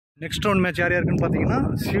Next round match யார் யாருக்குன்னு பார்த்தீங்கன்னா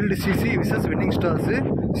shield CC versus winning Stars.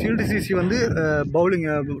 Shield CC வந்து பவுலிங்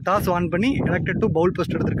டாஸ் ஆன் பண்ணி எலெக்டட் டு பவுல்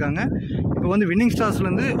ஃபர்ஸ்ட் எடுத்திருக்காங்க. இப்போ வந்து வின்னிங்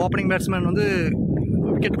ஸ்டார்ஸ்லேருந்து ஓப்பனிங் பேட்ஸ்மேன் வந்து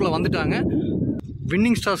விக்கெட்டுக்குள்ளே வந்துட்டாங்க.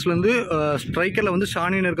 வின்னிங் ஸ்டார்ஸ்லேருந்து ஸ்ட்ரைக்கரில் வந்து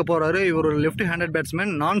ஷானின் இருக்க போகிறாரு. இவர் ஒரு லெஃப்ட் ஹேண்டட்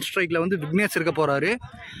பேட்ஸ்மேன். நான் ஸ்ட்ரைக்கில் வந்து விக்னேஷ் இருக்க போகிறாரு.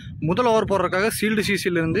 முதல் ஓவர் போடுறதுக்காக ஷீல்டு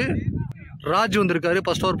சிசிலேருந்து ராஜ் வந்திருக்காரு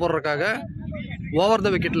ஃபர்ஸ்ட் ஓவர் போடுறதுக்காக ஓவர்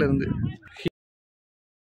த விக்கெட்டில் இருந்து.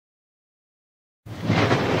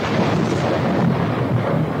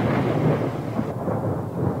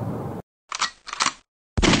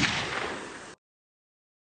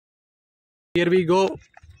 Here we go.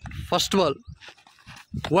 First ball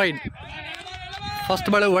wide. First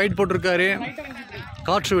ball wide போட்டிருக்காரு.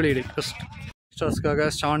 காற்று வெளியீடு. ஸ்டார்ஸ்க்காக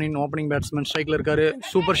ஷானின் ஓப்பனிங் பேட்ஸ்மேன் ஸ்ட்ரைக்கில் இருக்காரு.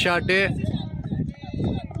 சூப்பர் ஷாட்டு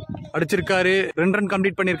அடிச்சிருக்காரு. 2 ரன்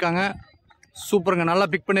கம்ப்ளீட் பண்ணியிருக்காங்க. சூப்பருங்க, நல்லா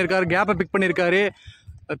பிக் பண்ணியிருக்காரு. கேப்பை பிக் பண்ணியிருக்காரு.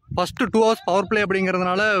 ஃபஸ்ட்டு 2 hours பவர் பிளே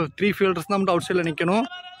அப்படிங்கிறதுனால 3 ஃபீல்டர்ஸ் தான் மட்டும் அவுட் சைடில் நிற்கணும்.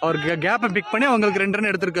 அவர் கேப்பை பிக் பண்ணி அவங்களுக்கு 2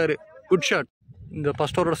 ரன் எடுத்திருக்காரு. Good shot. இந்த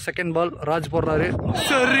ஃபர்ஸ்ட் ஓவரோட செகண்ட் பால் ராஜ் போடுறாரு.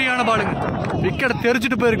 சரியான பாலுங்க, விக்கெட்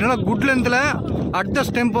தெரிஞ்சுட்டு போயிருக்குன்னா குட் லென்த்தில் அட் த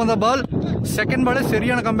ஸ்டெம்ப் வந்த பால். செகண்ட் பாலே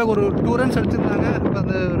சரியான கம்பேக், ஒரு 2 runs அடிச்சிருந்தாங்க.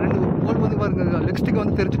 அந்த 2 பால் வந்து பாருங்க லெக் ஸ்டிக்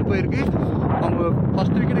வந்து தெரிஞ்சுட்டு போயிருக்கு. அவங்க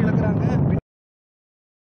first wicket இழக்கிறாங்க.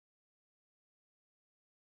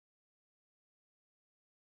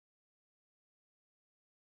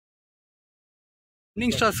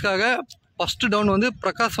 Winning ஸ்டார்ஸ்க்காக first down வந்து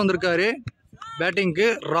பிரகாஷ் வந்திருக்காரு பேட்டிங்க்கு.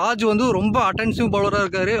 ராஜ் வந்து ரொம்ப அட்டென்சிவ் பவுலராக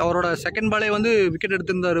இருக்கார். அவரோட செகண்ட் பாலே வந்து விக்கெட்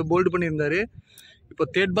எடுத்திருந்தார், போல்டு பண்ணியிருந்தார். இப்போ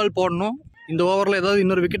தேர்ட் பால் போடணும். இந்த ஓவரில் ஏதாவது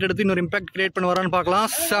இன்னொரு விக்கெட் எடுத்து இன்னொரு இம்பாக்ட் கிரியேட் பண்ண வரான்னு பார்க்கலாம்.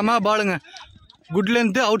 செம பாலுங்க, குட்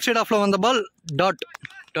லென்த்து, அவுட் சைட் ஆஃபில் வந்த பால். Dot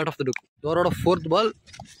of the took. ஓவரோட 4th ball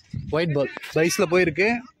white ball பைஸில் போயிருக்கு.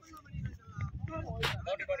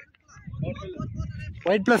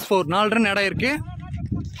 ஒயிட் +4 4 ரன் ஆட் ஆகிருக்கு.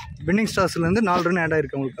 வின்னிங் ஸ்டார்ஸ்லேருந்து 4 ரன் ஆட்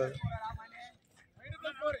ஆகிருக்கு உங்களுக்கு.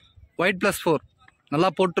 ஒயிட் +4 நல்லா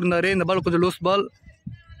போட்டிருந்தாரு. இந்த பால் கொஞ்சம் லூஸ் பால்,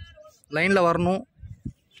 லைனில் வரணும்.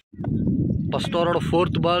 ஃபர்ஸ்ட் ஓவரோட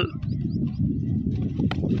 4th பால்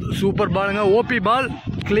சூப்பர் பாலுங்க, ஓபி பால்,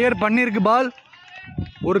 கிளியர் பண்ணியிருக்கு பால்.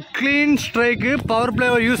 ஒரு க்ளீன் ஸ்ட்ரைக்கு, பவர்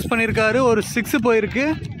பிளேவை யூஸ் பண்ணியிருக்காரு. ஒரு 6 போயிருக்கு.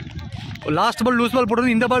 லாஸ்ட் பால் லூஸ் பால்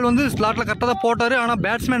போட்டது. இந்த பால் வந்து ஸ்லாட்டில் கரெக்டாக தான் போட்டார். ஆனால்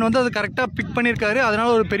பேட்ஸ்மேன் வந்து அது கரெக்டாக பிக் பண்ணியிருக்காரு.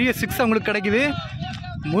 அதனால் ஒரு பெரிய 6 அவங்களுக்கு கிடைக்குது.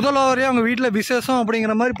 முதல் ஓவரே அவங்க வீட்டில் விசேஷம்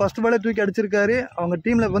அப்படிங்கிற மாதிரி ஃபர்ஸ்ட் பாலே தூக்கி அடிச்சிருக்காரு. அவங்க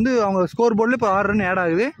டீமில் வந்து அவங்க ஸ்கோர் போர்டில் இப்போ 6 ரன் ஆட்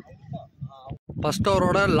ஆகுது. ஃபர்ஸ்ட்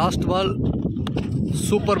ஓவரோட லாஸ்ட் பால்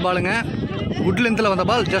சூப்பர் பாலுங்க, குட் லென்த்தில் வந்த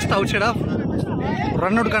பால். Just out side of,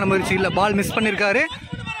 run அவுட்டுக்கான முயற்சி இல்லை, பால் மிஸ் பண்ணியிருக்காரு.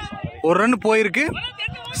 ஒரு ரன் போயிருக்கு.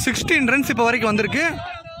 16 ரன்ஸ் இப்போ வரைக்கும் வந்திருக்கு.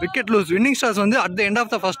 Wicket lose. வின்னிங் ஸ்டார்ஸ் வந்து at the end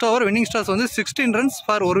of the first over winning stars வந்து 16 ரன்ஸ்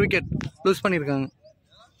ஃபார் ஒரு விக்கெட் லூஸ் பண்ணியிருக்காங்க.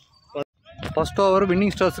 ஃபர்ஸ்ட் ஓவர்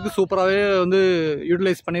வின்னிங் ஸ்டார்ஸுக்கு சூப்பராகவே வந்து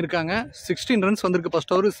யூட்டிலைஸ் பண்ணியிருக்காங்க. 16 ரன்ஸ் வந்திருக்கு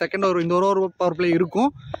ஃபர்ஸ்ட் ஓவர். செகண்ட் ஓவர் இந்த ஓவர் பவர் பிளே இருக்கும்.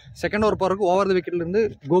 செகண்ட் ஓவர் போகிறதுக்கு ஓவர் த விக்கெட்லேருந்து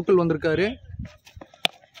கோகுல் வந்திருக்காரு.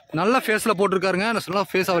 நல்ல ஃபேஸில் போட்டிருக்காருங்க. நல்லா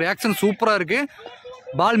ஃபேஸ், அவர் ஆக்ஷன் சூப்பராக இருக்குது.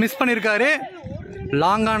 பால் மிஸ் பண்ணியிருக்காரு.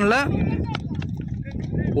 லாங் ஆனில்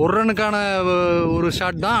 1 ரன்னுக்கான ஒரு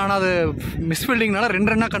ஷாட் தான். ஆனால் அது மிஸ் ஃபீல்டிங்னால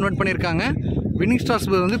 2 ரன்னாக கன்வெர்ட் பண்ணியிருக்காங்க. வின்னிங் ஸ்டார்ஸ்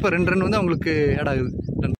வந்து இப்போ 2 ரன் வந்து அவங்களுக்கு ஆட் ஆகுது.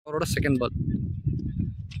 அவரோட செகண்ட் பால்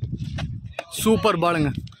சூப்பர் பாலுங்க,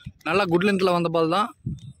 நல்லா குட் லென்த்தில் வந்த பால் தான்.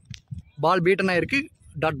 பால் பீட்டன் ஆகிருக்கு.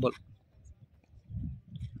 Dot ball.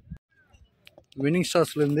 Winning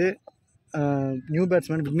ஸ்டார்ஸ்லேருந்து new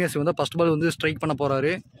batsman Vignesh வந்து ஃபர்ஸ்ட் பால் வந்து ஸ்ட்ரைக் பண்ண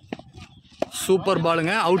போகிறாரு. சூப்பர்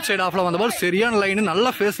பாலுங்க, அவுட் சைட் ஆஃபில் வந்த பால். சரியான லைனு,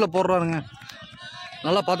 நல்லா ஃபேஸில் போடுறாருங்க.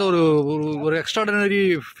 நல்லா பார்த்தா ஒரு எக்ஸ்ட்ராடனரி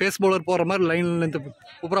ஃபேஸ் பவுலர் போடுற மாதிரி லைன் லென்த்து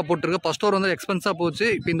சூப்பராக போட்டிருக்கு. ஃபர்ஸ்ட் ஓவர் வந்து எக்ஸ்பென்ஸாக போச்சு.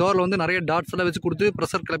 இப்போ இந்த ஓவரில் வந்து நிறைய டாட்ஸ் எல்லாம் வச்சு கொடுத்து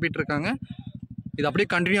ப்ரெஷர் கிளப்பிட்டு இருக்காங்க. இது அப்படியே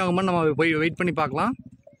கண்டினியூ ஆகுமான்னு நம்ம போய் வெயிட் பண்ணி பார்க்கலாம்.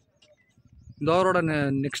 இந்த ஓவரோட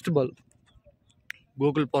நெக்ஸ்ட் பால்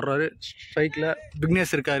கோகுல் போடுறாரு. ஸ்ட்ரைக்கில்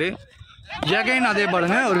விக்னேஷ் இருக்காரு. ஜெகைன் அதே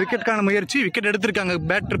பாலுங்க, ஒரு விக்கெட்டுக்கான முயற்சி. விக்கெட் எடுத்திருக்காங்க.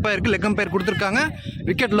 பேட் ட்ரிப்பாக இருக்குது, லெக் அம்பையர் கொடுத்துருக்காங்க.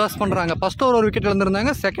 விக்கெட் லாஸ் பண்ணுறாங்க. ஃபர்ஸ்ட் ஓவர் ஒரு விக்கெட்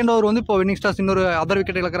இழந்திருந்தாங்க. செகண்ட் ஓவர் வந்து இப்போ வின்னிங் ஸ்டார்ஸ் இன்னொரு other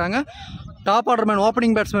wicket இழக்கிறாங்க. Top order man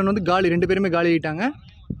opening batsman வந்து காலி, 2 பேருமே காலி ஆகிட்டாங்க.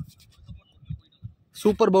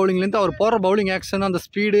 சூப்பர் பவுலிங்லேருந்து அவர் போகிற பவுலிங் ஆக்ஷன், அந்த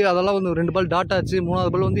ஸ்பீடு அதெல்லாம் வந்து 2 பால் டாட் ஆச்சு.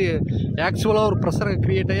 3வது பால் வந்து ஆக்சுவலாக ஒரு ப்ரெஷரை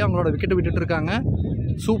கிரியேட் ஆகி அவங்களோட விக்கெட்டை விட்டுட்டு இருக்காங்க.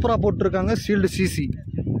 சூப்பராக போட்டிருக்காங்க ஷீல்டு சிசி.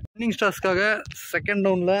 வின்னிங் ஸ்டார்ஸ்க்காக செகண்ட்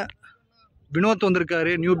டவுனில் வினோத்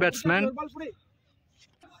வந்திருக்காரு, நியூ பேட்ஸ்மேன்.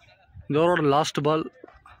 இந்த ஓவரோட லாஸ்ட் பால்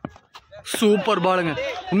சூப்பர் பாலுங்க.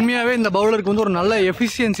 உண்மையாகவே இந்த பவுலருக்கு வந்து ஒரு நல்ல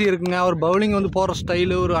எஃபிஷியன்சி இருக்குங்க. அவர் பவுலிங் வந்து போகிற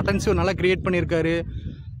ஸ்டைலு, ஒரு அட்டென்சிவ் நல்லா கிரியேட் பண்ணியிருக்காரு.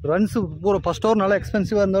 ரன்ஸு பூரா ஃபர்ஸ்ட் ஓவர் நல்லா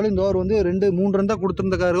எக்ஸ்பென்சிவாக இருந்தாலும் இந்த ஓவர் வந்து 2-3 ரன் தான்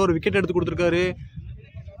கொடுத்துருந்தாரு. ஒரு விக்கெட் எடுத்து கொடுத்துருக்காரு.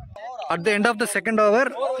 At the end of the second over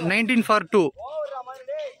 19 for 2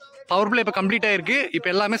 power play இப்போ கம்ப்ளீட் ஆகிருக்கு. இப்போ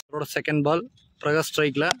எல்லாமே செகண்ட் பால் பிரகாஷ்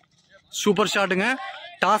ஸ்ட்ரைக்கில் சூப்பர் ஷாட்டுங்க.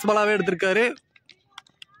 டாஸ் பாலாகவே எடுத்திருக்காரு.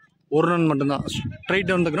 ஒரு ரன் மட்டும்தான். ஸ்ட்ரைட்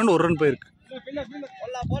டவுன் த கிரவுண்ட், ஒரு ரன் போயிருக்கு.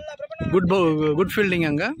 குட் ஃபீல்டிங்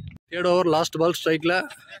அங்கே. 3rd ஓவர் லாஸ்ட் பால் ஸ்ட்ரைக்கில்.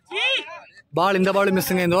 பால் இந்த பால்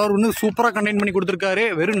மிஸ்ஸுங்க. இந்த ஓவர் இன்னும் சூப்பராக கண்டெயின் பண்ணி கொடுத்துருக்காரு.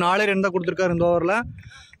 வெறும் 4 ரன் தான் கொடுத்துருக்காரு இந்த ஓவரில்.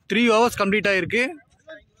 3 overs கம்ப்ளீட் ஆகிருக்கு.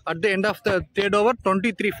 At the end of the 3rd over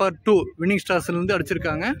 23 for 2 winning ஸ்டார்ஸ்லேருந்து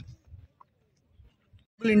அடிச்சிருக்காங்க.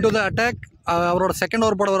 Into the attack. அவரோட 2nd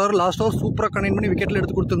ஓவர் போட வர்றாரு. லாஸ்ட் ஓவர் சூப்பராக கண்டெயின் பண்ணி விக்கெட்டில்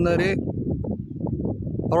எடுத்து கொடுத்துருந்தாரு.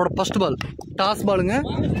 அவரோட ஃபர்ஸ்ட் பால் டாஸ் பாலுங்க.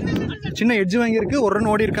 சின்ன எட்ஜ் வாங்கியிருக்கு. ஒரு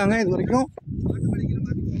ரன் ஓடி இருக்காங்க. இது வரைக்கும்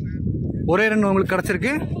ஒரே ரன் உங்களுக்கு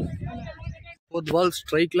கிடச்சிருக்கு. 4th பால்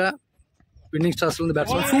ஸ்ட்ரைக்கில் வின்னிங் ஸ்டார்ஸ்லேருந்து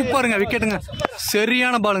பேட்ஸ்மேன். சூப்பருங்க, விக்கெட்டுங்க.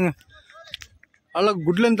 சரியான பாலுங்க. நல்லா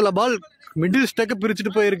குட் லென்த்தில் பால். மிடில் ஸ்டெக்கை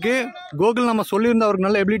பிரிச்சுட்டு போயிருக்கு. கோகுல் நம்ம சொல்லியிருந்தோம் அவருக்கு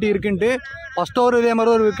நல்ல எபிலிட்டி இருக்குன்ட்டு. ஃபர்ஸ்ட் ஓவர் இதே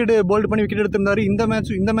மாதிரி ஒரு விக்கெட் போல்ட் பண்ணி விக்கெட் எடுத்திருந்தாரு.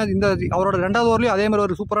 இந்த அவரோட 2வது ஓவர்லேயும் அதே மாதிரி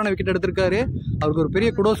ஒரு சூப்பரான விக்கெட் எடுத்திருக்காரு. அவருக்கு ஒரு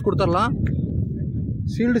பெரிய குடோஸ் கொடுத்துடலாம்.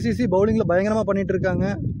 ஷீல்டு சிசி பவுலிங்கில் பயங்கரமாக பண்ணிட்டு இருக்காங்க.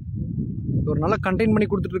 இவர் நல்லா கண்டெயின் பண்ணி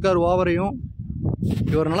கொடுத்துட்ருக்காரு ஓவரையும்.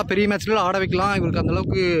 இவர் நல்லா பெரிய மேட்ச்ல ஆட வைக்கலாம். இவருக்கு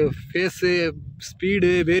அந்தளவுக்கு ஃபேஸு,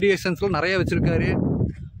 ஸ்பீடு, வேரியேஷன்ஸ்லாம் நிறையா வச்சுருக்காரு.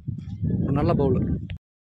 ஒரு நல்ல bowler.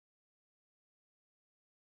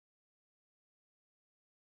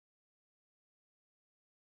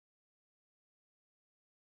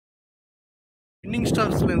 Winning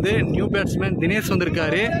ஸ்டார்ஸ்லேருந்து new batsman Dinesh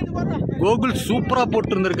வந்திருக்காரு. கோகுல் சூப்பராக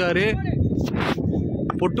போட்டுருந்துருக்காரு.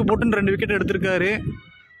 பொட்டுன்னு 2 விக்கெட் எடுத்திருக்காரு.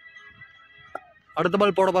 அடுத்த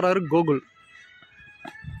பால் போட போறாரு கோகுல்.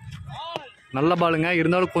 நல்ல பாலுங்க.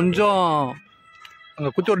 இருந்தாலும் கொஞ்சம் அங்கே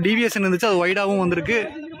குத்தி ஒரு டீவியேஷன் இருந்துச்சு. அது வைடாகவும் வந்திருக்கு.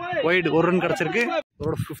 வைடு ஒரு ரன் கிடச்சிருக்கு.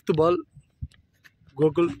 அவரோட 5th பால்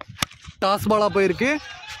கோகுல் டாஸ் பாலாக போயிருக்கு.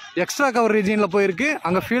 எக்ஸ்ட்ரா கவர் ரீஜியனில் போயிருக்கு.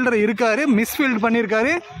 அங்கே ஃபீல்டர் இருக்காரு. மிஸ் ஃபீல்டு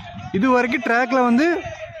பண்ணியிருக்காரு. இது வரைக்கும் ட்ராக்ல வந்து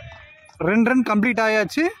 2 ரன் கம்ப்ளீட்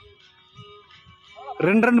ஆயாச்சு.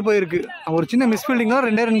 2 ரன் போயிருக்கு. ஒரு சின்ன மிஸ்ஃபீல்டிங் தான்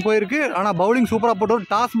 2 ரன் போயிருக்கு. ஆனால் பவுலிங் சூப்பராக போட்டு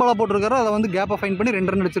டாஸ் பாலாக போட்டிருக்காரு. அதை வந்து கேப்பை ஃபைன் பண்ணி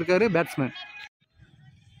 2 ரன் அடிச்சிருக்காரு batsman.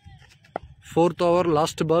 4th over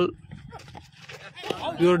last ball.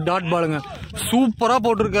 இவர் டாட் பாலுங்க. சூப்பராக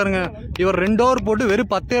போட்டிருக்காருங்க. இவர் 2 over போட்டு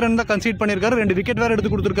வெறும் 10 ரன் தான் கன்சீட் பண்ணியிருக்காரு. 2 விக்கெட் வேறு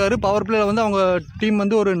எடுத்து கொடுத்துருக்காரு. பவர் பிளேயில் வந்து அவங்க டீம்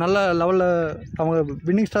வந்து ஒரு நல்ல லெவலில் அவங்க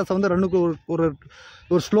வின்னிங் ஸ்டார்ஸை வந்து ரன்னுக்கு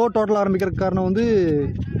ஒரு ஸ்லோ டோட்டல் ஆரம்பிக்கிறதுக்கு காரணம் வந்து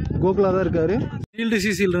கோகுலா தான் இருக்காரு. ஃபீல்டு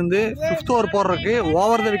சிசிலிருந்து 5th over போடுறதுக்கு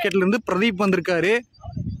ஓவர் த விக்கெட்லேருந்து பிரதீப் வந்திருக்காரு.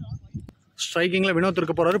 ஸ்ட்ரைக்கிங்கில் வினோத்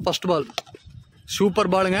இருக்க போகிறாரு. ஃபர்ஸ்ட் பால்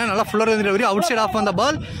சூப்பர் பாலுங்க. நல்லா ஃபுல்லர் வரி அவுட் சைட் ஆஃப் வந்த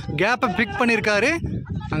பால். கேப்பை பிக் பண்ணியிருக்காரு.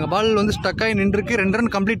 அங்கே பால் வந்து ஸ்டக் ஆகி நின்றுருக்கு. 2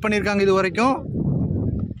 ரன் கம்ப்ளீட் பண்ணியிருக்காங்க இது வரைக்கும்.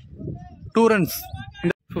 2 runs.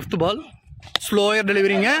 5th பால் ஸ்லோயர்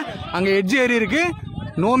டெலிவரிங்க. அங்கே எட்ஜ் ஏறி இருக்கு.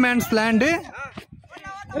 No mens land.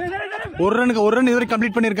 ஒரு ரன் இதுவரை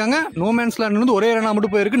கம்ப்ளீட் பண்ணியிருக்காங்க. நோ மேன்ஸ் லேண்ட் வந்து ஒரே ரன்னா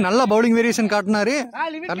மட்டும் போயிருக்கு. நல்லா பவுலிங் வேரியேஷன் காட்டினாரு.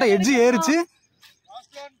 கரெக்டாக எட்ஜ் ஏறிச்சு.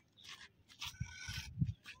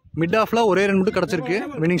 மிட் ஆஃப்ல ஒரே ரன் மட்டும் கிடச்சிருக்கு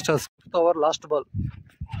winning stars. 5th over last ball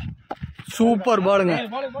super பாலுங்க.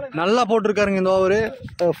 நல்லா போட்டிருக்காருங்க இந்த ஓவரு.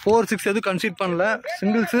 4, 6 எதுவும் கன்சீட் பண்ணல.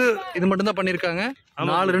 சிங்கிள்ஸு இது மட்டும்தான் பண்ணியிருக்காங்க.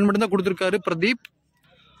 4 ரன் மட்டும்தான் கொடுத்துருக்காரு Pradeep.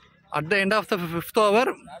 At the end of the 5th over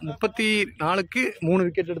 34க்கு 3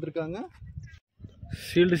 wicket எடுத்திருக்காங்க.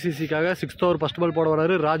 Shield சிசிக்காக 6th over first ball போட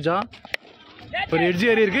வராரு ராஜா. ஒரு எட்ஜ்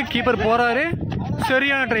ஏறி இருக்கு. கீப்பர் போறாரு.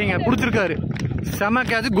 சரியான ட்ரைங்க பிடிச்சிருக்காரு. செம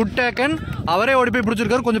கேட்ச், குட் டேக்கன். அவரே ஓடி போய்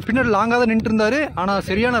பிடிச்சிருக்காரு. கொஞ்சம் பின்னாடி லாங்காக தான் நின்று இருந்தாரு. ஆனால்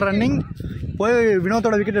சரியான ரன்னிங் போய்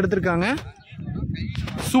வினோத்தோட விக்கெட் எடுத்திருக்காங்க.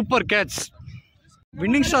 Super catch.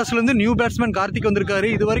 Winning ஸ்டார்ஸ்லேருந்து new batsman Karthik வந்திருக்காரு.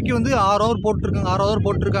 இது வரைக்கும் வந்து 6 over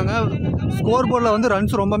போட்டிருக்காங்க. ஸ்கோர் போர்டில் வந்து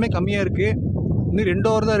ரன்ஸ் ரொம்பவே கம்மியாக இருக்குது. இன்னும் 2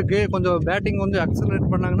 over தான் இருக்குது. கொஞ்சம் பேட்டிங் வந்து அக்சலரேட்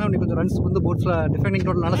பண்ணாங்கன்னா இன்னும் கொஞ்சம் ரன்ஸ் வந்து போர்ட்ஸில் டிஃபெண்டிங்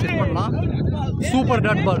டோட்டல் நல்லா செட் பண்ணலாம். Super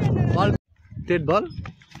dot ball. 8 பால்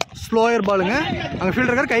ஸ்லோயர் பாலுங்க. அங்கே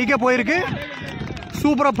ஃபீல்டர் இருக்கார். கைக்கே போயிருக்கு.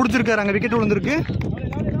 சூப்பராக பிடிச்சிருக்காரு. அங்கே விக்கெட் விழுந்திருக்கு.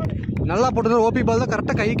 நல்லா போட்டது. ஓபி பால் தான்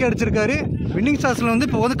கரெக்டாக கைக்கே அடிச்சிருக்காரு. வின்னிங் ஸ்டார்ஸில் வந்து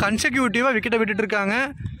இப்போ வந்து கன்செக்யூட்டிவாக விக்கெட்டை விட்டுட்டு இருக்காங்க.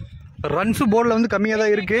 ரன்ஸு போர்டில் வந்து கம்மியாக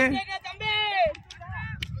தான் இருக்குது.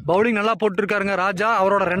 பவுலிங் நல்லா போட்டுருக்காருங்க ராஜா.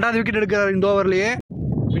 அவரோட 2வது விக்கெட் எடுக்கிறார் இந்த ஓவர்லேயே.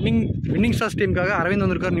 வின்னிங் ஸ்டார்ஸ் டீமுக்காக அரவிந்த்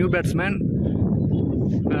வந்திருக்கார் new batsman.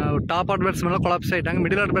 Top order பேட்ஸ்மேன்லாம் collapse ஆகிட்டாங்க.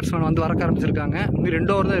 மிடில் ஆர்டர் பேட்ஸ்மேன் வந்து வரக்க ஆரம்பிச்சிருக்காங்க. இன்னும்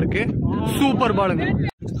 2 over தான் இருக்குது. சூப்பர் பாலுங்க.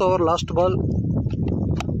 6th over last ball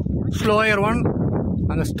slower 1.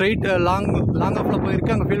 அங்கே ஸ்ட்ரைட் லாங் ஆஃபில்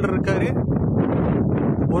போயிருக்கு. அங்கே ஃபீல்டர் இருக்காரு.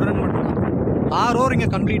 1 run மட்டும் தான். 6 over இங்கே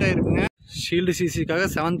complete ஆகிருக்குங்க. Shield சிசிக்காக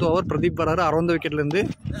 7th over Pradeep வராரு 60 விக்கெட்லேருந்து.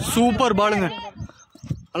 சூப்பர் பாலுங்க.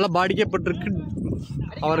 நல்லா பாடிக்கே பட்டிருக்கு.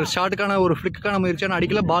 அவர் ஷாட்டுக்கான ஒரு ஃப்ளிக்கான முயற்சியான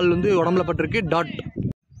அடிக்கல. பால் வந்து உடம்புல பட்டிருக்கு. டாட்.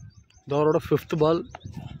 அவரோட 5th பால்.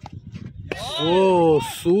 ஓ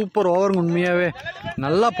சூப்பர் ஓவருங்க. உண்மையாகவே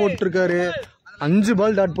நல்லா போட்டிருக்காரு. 5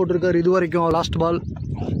 பால் டாட் போட்டிருக்காரு இது வரைக்கும். லாஸ்ட் பால்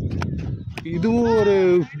இதுவும் ஒரு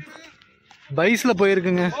பைஸில்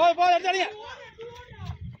போயிருக்குங்க.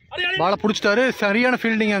 பாலை பிடிச்சிட்டாரு. சரியான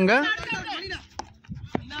ஃபீல்டிங் அங்கே.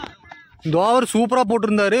 இந்த ஓவர் சூப்பராக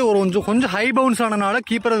போட்டிருந்தாரு. ஒரு கொஞ்சம் ஹை பவுன்ஸ் ஆனனால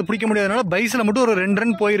கீப்பர் அதை பிடிக்க முடியாதனால பைஸில் மட்டும் ஒரு 2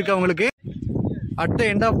 ரன் போயிருக்கு அவங்களுக்கு. At the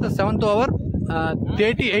end of the 7th over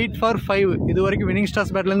 38 for 5 இது வரைக்கும் வின்னிங்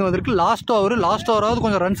ஸ்டார்ஸ் பேட்லேருந்து வந்திருக்கு. லாஸ்ட் ஓவராவது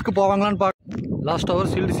கொஞ்சம் ரன்ஸ்க்கு போவாங்களான்னு பார்க்க. Last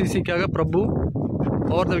over shield சிசிக்காக Prabhu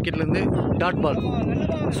over the விக்கெட்லேருந்து dot ball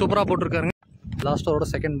சூப்பராக போட்டிருக்காருங்க. லாஸ்ட் ஓவரோட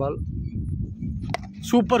செகண்ட் பால்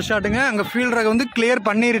சூப்பர் ஷாட்டுங்க. அங்கே ஃபீல்டரை வந்து கிளியர்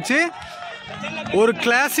பண்ணிருச்சு. ஒரு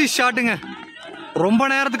கிளாசி ஷாட்டுங்க. ரொம்ப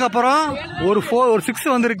நேரத்துக்கு அப்புறம் ஒரு 6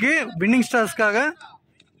 வந்திருக்கு வின்னிங் ஸ்டார்ஸ்க்காக.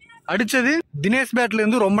 அடித்தது தினேஷ்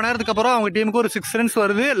பேட்லேருந்து ரொம்ப நேரத்துக்கு அப்புறம் அவங்க டீமுக்கு ஒரு 6 ரன்ஸ்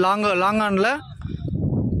வருது லாங் ஆனில்.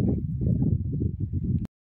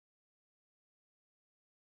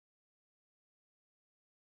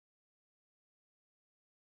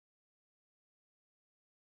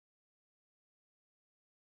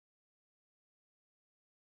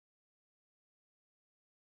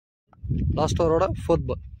 லாஸ்ட் ஓவரோட 4th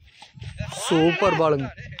பால் சூப்பர் பாலுங்க.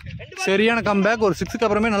 சரியான கம்பேக். ஒரு 6க்கு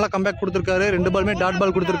அப்புறமே நல்லா கம்பேக் கொடுத்துருக்காரு. 2 பாலுமே டாட்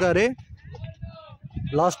பால் கொடுத்துருக்காரு.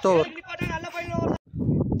 லாஸ்ட் ஓவர்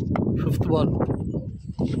 5th பால்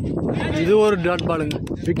இது ஒரு டாட் பாலுங்க.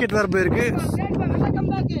 விக்கெட் வேறு போயிருக்கு.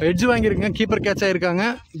 எட்ஜ் வாங்கியிருக்குங்க. Keeper catch ஆகிருக்காங்க.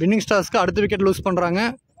 வின்னிங் ஸ்டார்ஸ்க்கு அடுத்த விக்கெட் லூஸ் பண்ணுறாங்க.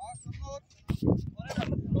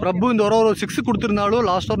 பிரபு இந்த ஒரு 6 கொடுத்துருந்தாலும்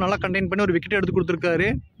லாஸ்ட் ஓவர் நல்லா கண்டெயின் பண்ணி ஒரு விக்கெட் எடுத்து கொடுத்துருக்காரு.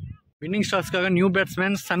 வின்னிங் ஸ்டார்ஸ்க்காக நியூ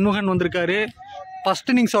பேட்ஸ்மேன் சண்முகன் வந்திருக்காரு. ஃபர்ஸ்ட்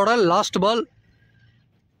இன்னிங்ஸோட லாஸ்ட் பால்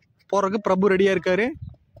போகிறதுக்கு பிரபு ரெடியாக இருக்காரு.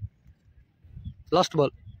 லாஸ்ட்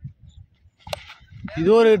பால் இது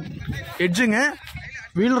ஒரு எட்ஜுங்க.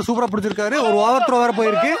 வீலர் சூப்பராக பிடிச்சிருக்காரு. ஒரு ஓவர் த்ரோ வேறு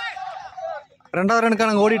போயிருக்கு. 2வது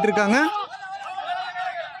ரனுக்கான ஓடிட்டு இருக்காங்க.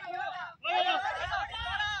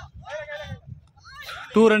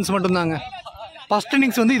 டூ ரன்ஸ் மட்டும்தாங்க. ஃபர்ஸ்ட்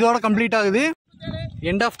இன்னிங்ஸ் வந்து இதோட கம்ப்ளீட் ஆகுது.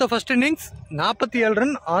 End of the first innings 47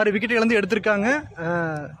 run 6 விக்கெட்டுகள் வந்து எடுத்திருக்காங்க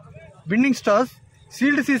வின்னிங் ஸ்டார்ஸ்.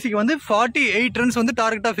 ஷீல்டு சிசிக்கு வந்து 48 ரன்ஸ் வந்து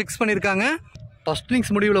டார்கெட்டாக ஃபிக்ஸ் பண்ணியிருக்காங்க. ஃபர்ஸ்ட்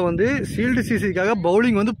இன்னிங்ஸ் முடிவில் வந்து ஷீல்டு சிசிக்காக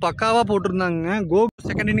பவுலிங் வந்து பக்காவாக போட்டிருந்தாங்க.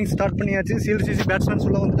 செகண்ட் இன்னிங்ஸ் ஸ்டார்ட் பண்ணியாச்சு. ஷீல்டு சிசி பேட்ஸ்மேன்ஸ்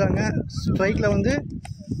உள்ள வந்துட்டாங்க. ஸ்ட்ரைக்கில் வந்து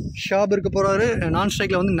ஷாப் இருக்க போகிறாரு. நான்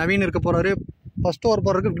ஸ்ட்ரைக்கில் வந்து நவீன் இருக்க போகிறாரு. ஃபர்ஸ்ட் ஓவர்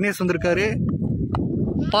போகிறதுக்கு விக்னேஷ் வந்திருக்காரு.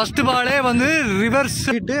 ஃபர்ஸ்ட் பாலே வந்து ரிவர்ஸ்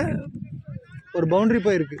ஹிட்டு ஒரு பவுண்டரி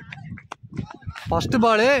போயிருக்கு. ஃபர்ஸ்ட்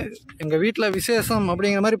பாலே எங்கள் வீட்டில் விசேஷம்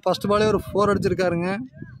அப்படிங்கிற மாதிரி ஃபர்ஸ்ட் பாலே ஒரு 4 அடிச்சிருக்காருங்க.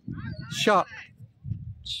 ஷா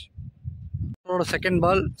செகண்ட்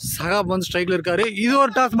பால் சகாப் வந்து ஸ்ட்ரைக்கில் இருக்காரு. இது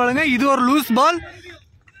ஒரு டாஸ் பாலுங்க. இது ஒரு லூஸ் பால்.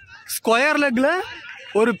 ஸ்கொயர் லெக்கில்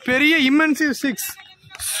ஒரு பெரிய இம்மென்சிவ் 6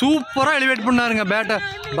 சூப்பராக எலிவேட் பண்ணாருங்க பேட்டை.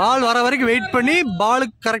 பால் வர வரைக்கும் வெயிட் பண்ணி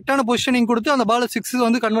பாலுக்கு கரெக்டான பொசிஷனிங் கொடுத்து அந்த பால் 6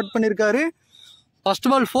 வந்து கன்வெர்ட் பண்ணியிருக்காரு.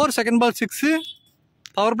 First ball 4, second ball 6.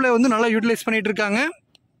 Power play வந்து நல்லா யூட்டிலைஸ் பண்ணிட்டு இருக்காங்க.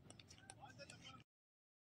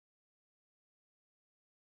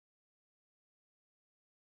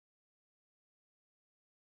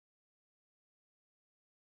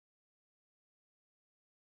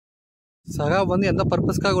 சகாப் வந்து எந்த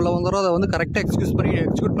பர்பஸ்க்காக உள்ள வந்தாரோ அதை வந்து கரெக்டாக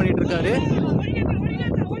எக்ஸிக்யூட் பண்ணிட்டு இருக்காரு.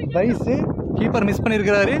 பைஸு கீப்பர் மிஸ்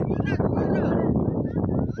பண்ணியிருக்கிறாரு.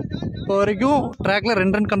 இப்போ வரைக்கும் ட்ராக்ல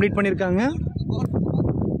 2 ரன் கம்ப்ளீட் பண்ணியிருக்காங்க.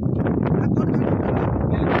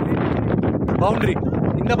 பவுண்டரி.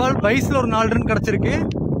 இந்த பால் பைஸில் ஒரு 4 ரன் கிடச்சிருக்கு.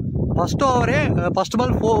 First ஓவரே first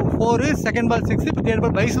ball 4, second ball 6, இப்போ தேர்ட்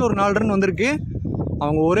பால் பைஸில் ஒரு 4 ரன் வந்திருக்கு.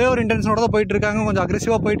 அவங்க ஒரே ஒரு இன்டென்ஷனோட தான் போயிட்டு இருக்காங்க. கொஞ்சம்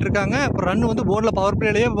அக்ரெசிவாக போயிட்டு இருக்காங்க. இப்போ ரன் வந்து போர்டில் பவர்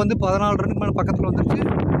பிளேலேயே வந்து 14 ரன்னுக்கு மேலே பக்கத்தில் வந்துருச்சு.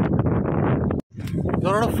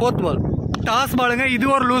 இதோட 4th பால் டாஸ் பாலுங்க. இது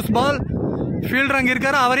ஒரு லூஸ் பால். ஃபீல்டர் அங்கே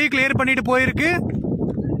இருக்காரு. அவரையும் கிளியர் பண்ணிட்டு போயிருக்கு.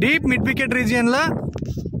 டீப் மிட் விக்கெட் ரீஜியனில்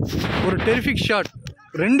ஒரு டெரிஃபிக் ஷாட்.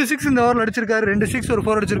 2 6 இந்த ஓவரில் அடிச்சிருக்காரு. 2 6 ஒரு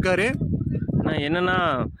 4 அடிச்சிருக்காரு. என்னன்னா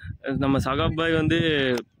நம்ம சகாப் பாய் வந்து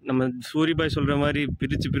நம்ம சூரி பாய் சொல்ற மாதிரி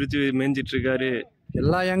பிரிச்சு மேய்ஞ்சிட்டு இருக்காரு.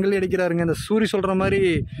 எல்லா ஏங்கிலையும் அடிக்கிறாருங்க. இந்த சூரி சொல்கிற மாதிரி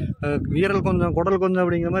வீரல் கொஞ்சம் குடல் கொஞ்சம்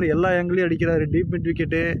அப்படிங்கிற மாதிரி எல்லா ஏங்கிலையும் அடிக்கிறாரு. Deep mid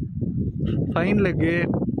wicket, fine leg,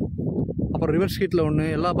 அப்புறம் ரிவர்ஸ் ஹிட்டில் ஒன்று,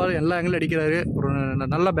 எல்லா ஏங்கிலையும் அடிக்கிறாரு. ஒரு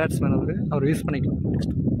நல்ல பேட்ஸ்மேன் அவர் யூஸ் பண்ணிக்கலாம்.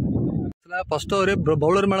 நெக்ஸ்ட் ஃபர்ஸ்ட் ஓவர்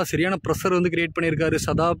பவுலர் மேலே சரியான ப்ரெஷர் வந்து கிரியேட் பண்ணியிருக்காரு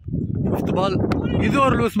சதாப். 5th பால் இது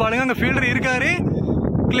ஒரு லூஸ் பாலுங்க. அங்கே ஃபீல்டர் இருக்காரு.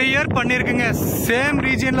 கிளியர் பண்ணியிருக்குங்க. சேம்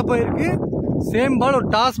ரீஜியனில் போயிருக்கு. சேம் பால் ஒரு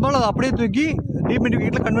டாஸ் பால். அதை அப்படியே தூக்கி டீப் மிட்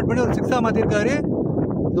விக்கெட்டில் கன்வெர்ட் பண்ணி ஒரு 6ஆக மாற்றிருக்காரு.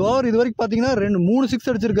 இந்த ஓவர் இது வரைக்கும் பார்த்தீங்கன்னா 3 6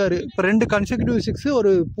 அடிச்சிருக்காரு. இப்போ 2 கன்செக்யூட்டிவ் 6,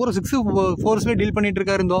 ஒரு பூரா 6 4ஸ்லேயே டீல் பண்ணிட்டு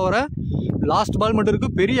இருக்காரு இந்த ஓவரை. லாஸ்ட் பால் மட்டும்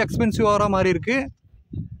இருக்குது. பெரிய எக்ஸ்பென்சிவ் ஓவராக மாறி இருக்கு.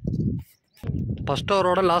 ஃபர்ஸ்ட்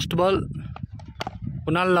ஓவரோட லாஸ்ட் பால்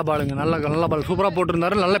நல்ல பாலுங்க. நல்ல பால் சூப்பராக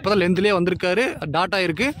போட்டிருந்தாரு. நல்லா இப்போ தான் லென்த்லேயே வந்திருக்காரு. டாட்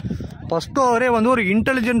ஆகிருக்கு. ஃபர்ஸ்ட் ஓவரே வந்து ஒரு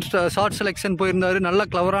இன்டெலிஜென்ட் ஷார்ட் செலெக்ஷன் போயிருந்தாரு. நல்ல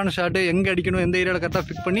கிளவரான ஷாட்டு, எங்கே அடிக்கணும் எந்த ஏரியாவில் கரெக்டாக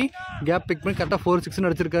பிக் பண்ணி கேப் பிக் பண்ணி கரெக்டாக 4-6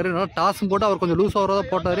 அடிச்சிருக்காரு. நல்லா டாஸும் போட்டு அவர் கொஞ்சம் லூஸ் ஓவராக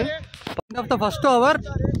தான் போட்டார். Of the first over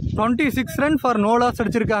 26 run for no loss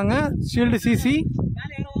அடிச்சிருக்காங்க. ஷீல்டு சிசி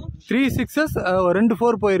 3 6s 2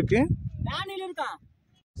 4 போயிருக்கு.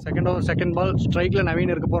 செகண்ட் ஓவர் செகண்ட் பால் ஸ்ட்ரைக்கில்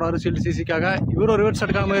நவீன் இருக்க போகிறாரு ஷீல்டு சிசிக்காக. இவர் ஒரு ரிவர்ஸ்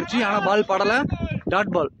எடுக்காம முயற்சி, ஆனால் பால் படலை.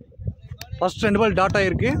 Dot ball. ஃபர்ஸ்ட் 2 பால் டாட்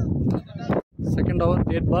ஆகிருக்கு. செகண்ட் ஓவர்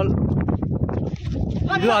 8 பால்,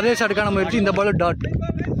 இது அதே ஷாட்டுக்கான முயற்சி, இந்த பால் டாட்.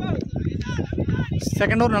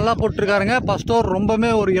 செகண்ட் ஓவர் நல்லா போட்டிருக்காருங்க. ஃபர்ஸ்ட் ஓவர் ரொம்பவே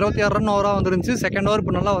ஒரு 26 ரன் ஓவராக வந்துருந்துச்சு. செகண்ட் ஓவர்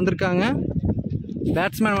இப்போ நல்லா வந்திருக்காங்க.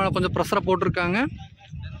 பேட்ஸ்மேன் மேலே கொஞ்சம் ப்ரெஷரை போட்டிருக்காங்க.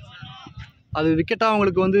 அது விக்கெட்டாக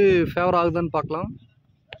அவங்களுக்கு வந்து ஃபேவர் ஆகுதுன்னு பார்க்கலாம்.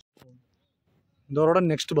 இந்த ஓவரோட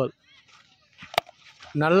நெக்ஸ்ட் பால்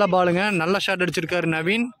நல்ல பாலுங்க, நல்ல ஷாட் அடிச்சிருக்காரு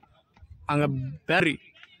நவீன். அங்கே பேரி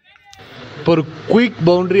இப்போ ஒரு குயிக்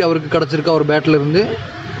பவுண்டரி அவருக்கு கிடச்சிருக்கு அவர் பேட்டில் இருந்து.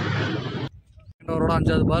 ஓவரோட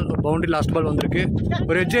 5வது பால் ஒரு பவுண்டரி, லாஸ்ட் பால் வந்திருக்கு.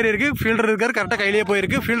 ஒரு எட்ஜர் இருக்குது, ஃபீல்டர் இருக்கார், கரெக்டாக கையிலேயே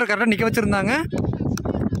போயிருக்கு. ஃபீல்டர் கரெக்டாக நிற்க வச்சுருந்தாங்க.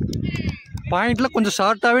 பாயிண்டில் கொஞ்சம்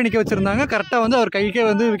ஷார்ட்டாகவே நிற்க வச்சுருந்தாங்க. கரெக்டாக வந்து அவர் கைக்கே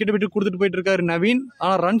வந்து விக்கெட் விட்டு கொடுத்துட்டு போயிட்டு இருக்காரு நவீன்.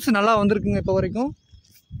 ஆனால் ரன்ஸ் நல்லா வந்திருக்குங்க இப்போ வரைக்கும்.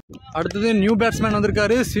 அடுத்தது நியூ பேட்ஸ்மேன்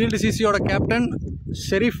வந்திருக்காரு, ஷீல்டு சிசியோட கேப்டன்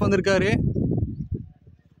ஷெரீஃப் வந்திருக்காரு.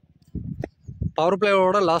 பவர்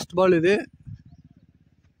பிளேயோட லாஸ்ட் பால் இது.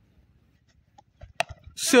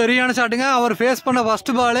 சரியான ஷாட்டுங்க. அவர் ஃபேஸ் பண்ண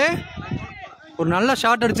ஃபர்ஸ்ட் பாலே ஒரு நல்ல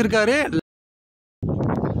ஷாட் அடிச்சிருக்காரு.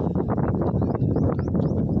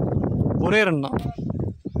 ஒரே ரன் தான்.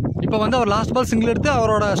 இப்போ வந்து அவர் லாஸ்ட் பால் சிங்கிள் எடுத்து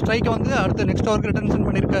அவரோட ஸ்ட்ரைக்கை வந்து அடுத்த நெக்ஸ்ட் ஓவருக்கு ரிட்டர்ன்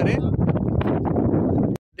பண்ணியிருக்காரு.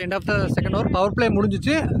 End of the second over power play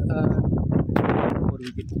முடிஞ்சிச்சு.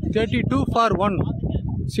 32 for 1.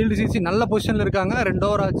 ஷீல்டு சிசி நல்ல பொசிஷனில் இருக்காங்க. 2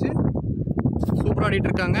 ஓவர் ஆச்சு, சூப்பராக ஆடிட்டு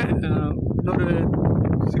இருக்காங்க. இன்னொரு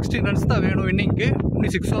 16 ரன்ஸ் தான் வேணும் வின்னிங்க்கு.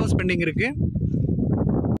 இன்னும் 6 ஓவர்ஸ் பெண்டிங் இருக்குது.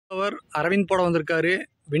 ஓவர் அரவிந்த் போட வந்திருக்காரு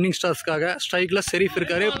வின்னிங் ஸ்டார்ஸ்க்காக. ஸ்ட்ரைக்கில் ஷெரீஃப்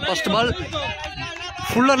இருக்காரு. First ball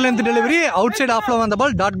fuller length delivery, out side ஆஃபில் வந்த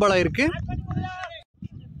பால் டாட் பால் ஆயிருக்கு.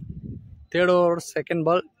 Third over second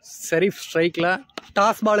ball Sharif ஸ்ட்ரைக்கில்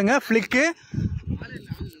டாஸ் பாலுங்க, ஃப்ளிக்கு.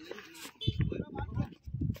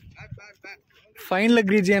 ஃபைன்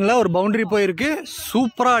லெக் ரீஜியனில் ஒரு பவுண்டரி போயிருக்கு.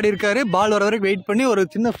 சூப்பராக ஆடி இருக்காரு. பால் வர வரைக்கும் வெயிட் பண்ணி ஒரு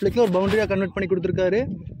சின்ன ஃப்ளிக்கில் ஒரு பவுண்டரியாக கன்வெர்ட் பண்ணி கொடுத்துருக்காரு.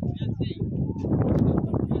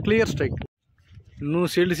 Clear strike. இன்னும்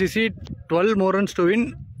shield CC 12 more runs to win.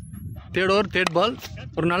 Third over third பால்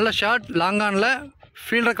ஒரு நல்ல ஷாட் லாங் ஆனில்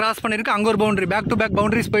ஃபீல்டரை கிராஸ் பண்ணியிருக்கு. அங்கே ஒரு boundary, back to back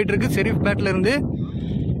boundaries போயிட்டுருக்கு ஷெரீஃப் பேட்டில் இருந்து.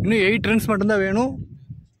 இன்னும் 8 runs மட்டும்தான் வேணும்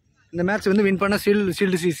இந்த மேட்ச் வந்து வின் பண்ண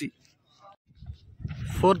ஷீல்டு சிசி.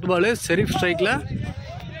 ஃபோர்த் பால் ஷெரீஃப் ஸ்ட்ரைக்கில்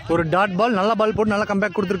ஒரு டாட் பால், நல்ல பால் போட்டு நல்லா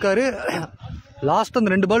கம்பேக் கொடுத்துருக்காரு. லாஸ்ட்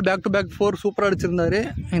அந்த 2 பால் பேக் டு பேக் 4 சூப்பராக அடிச்சிருந்தாரு.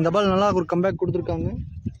 இந்த பால் நல்லா ஒரு கம்பேக் கொடுத்துருக்காங்க.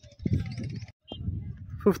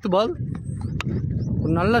 ஃபிஃப்த் பால்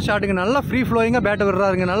ஒரு நல்ல ஷாட்டுங்க, நல்லா ஃப்ரீ ஃப்ளோயிங்காக பேட்டை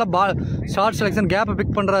விடுறாருங்க. நல்லா பால் ஷார்ட் செலெக்ஷன், கேப்பை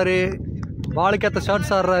பிக் பண்ணுறாரு, பாலுக்கு ஏற்ற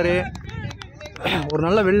ஷாட்ஸ் ஆடுறாரு. ஒரு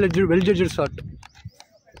நல்ல well ஜட்ஜட் shot.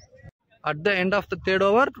 At the end of the third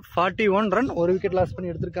over 41 run, ஒரு விக்கெட் லாஸ்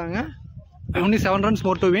பண்ணி எடுத்திருக்காங்க. இன்னும் 7 runs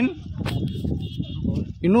more to win.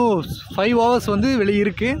 இன்னும் 5 overs வந்து வெளியே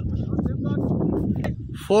இருக்குது.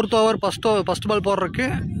 ஃபோர்த் ஓவர் ஃபஸ்ட் பால் போடுறதுக்கு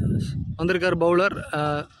வந்திருக்கார் பவுலர்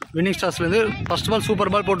வின்னிங் ஸ்டார்ஸ்லேருந்து. ஃபஸ்ட் பால்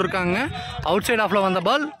சூப்பர் பால் போட்டிருக்காங்க. அவுட் சைட் ஆஃபில் வந்த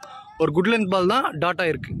பால் ஒரு குட் லென்த் பால் தான், டாட்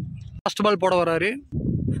ஆகிருக்கு. லாஸ்ட் பால் போட வராரு.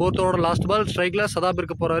 ஃபோர்த் ஓவர் லாஸ்ட் பால் ஸ்ட்ரைக்கில் சதாப்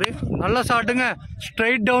இருக்க போகிறாரு. நல்ல ஷாட்டுங்க,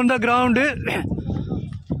 ஸ்ட்ரைட் டவுன் த கிரவுண்டு.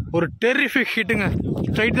 ஒரு terrific ஹிட்டுங்க,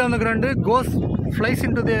 straight down the ground, cos flies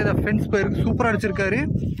into the fence போயிருக்கு. சூப்பராக அடிச்சிருக்காரு.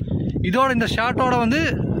 இதோட இந்த ஷாட்டோட வந்து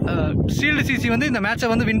ஷீல்டு சிசி வந்து இந்த மேட்சை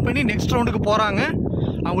வந்து வின் பண்ணி நெக்ஸ்ட் ரவுண்டுக்கு போகிறாங்க.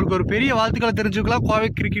 அவங்களுக்கு ஒரு பெரிய வாழ்த்துக்களை தெரிஞ்சுக்கலாம். கோவை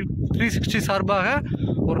கிரிக்கெட் 360 சார்பாக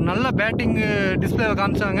ஒரு நல்ல பேட்டிங் டிஸ்பிளேவை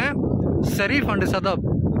காமிச்சாங்க ஷெரீஃப் அண்ட் சதாப்.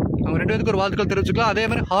 அவங்க 2 பேருக்கு ஒரு வாழ்த்துக்கள் தெரிஞ்சுக்கலாம். அதே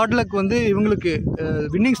மாதிரி ஹார்ட் லக் வந்து இவங்களுக்கு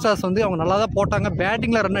வின்னிங் ஸ்டார்ஸ் வந்து அவங்க நல்லா தான் போட்டாங்க.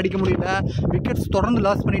 பேட்டிங்கில் ரன் அடிக்க முடியல, விக்கெட்ஸ் தொடர்ந்து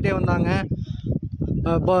லாஸ் பண்ணிகிட்டே வந்தாங்க.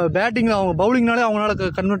 பேட்டிங்கில் அவங்க பவுலிங்னாலே அவங்களால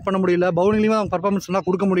கன்வெர்ட் பண்ண முடியல. பவுலிங்லேயுமே அவங்க பர்ஃபார்மன்ஸ் நல்லா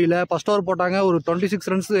கொடுக்க முடியல. ஃபர்ஸ்ட் ஓவர் போட்டாங்க, ஒரு 26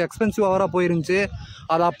 runs எக்ஸ்பென்சிவ் ஓவராக போயிருந்துச்சு.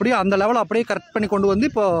 அதை அப்படியே அந்த லெவலில் அப்படியே கரெக்ட் பண்ணி கொண்டு வந்து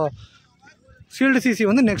இப்போ ஷீல்டு சிசி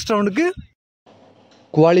வந்து நெக்ஸ்ட் ரவுண்டுக்கு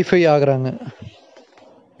குவாலிஃபை ஆகுறாங்க.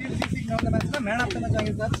 மேன் ஆஃப் த மேட்ச்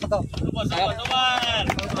வாங்கியிருக்காரு சதாப்.